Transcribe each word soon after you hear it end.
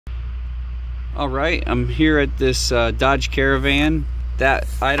All right, I'm here at this Dodge Caravan. That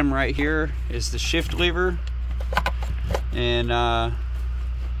item right here is the shift lever, and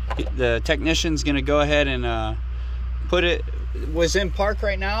the technician's gonna go ahead and put it. Was in park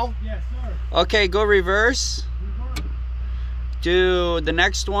right now? Yes, sir. Okay, go reverse. Reverse. Do the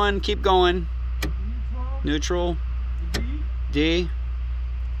next one. Keep going. Neutral. D.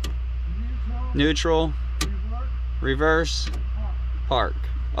 Neutral. Neutral. Reverse. Park.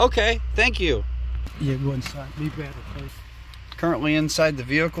 Okay, thank you. Yeah, go inside. Be better first. Currently inside the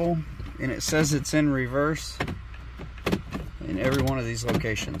vehicle, and it says it's in reverse in every one of these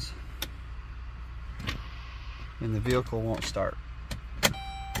locations. And the vehicle won't start.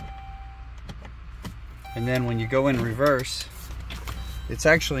 And then when you go in reverse, it's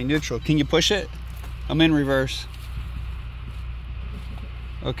actually neutral. Can you push it? I'm in reverse.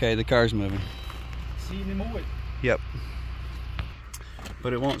 Okay, the car's moving. See me move it. Yep.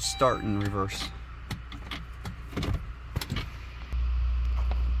 But it won't start in reverse.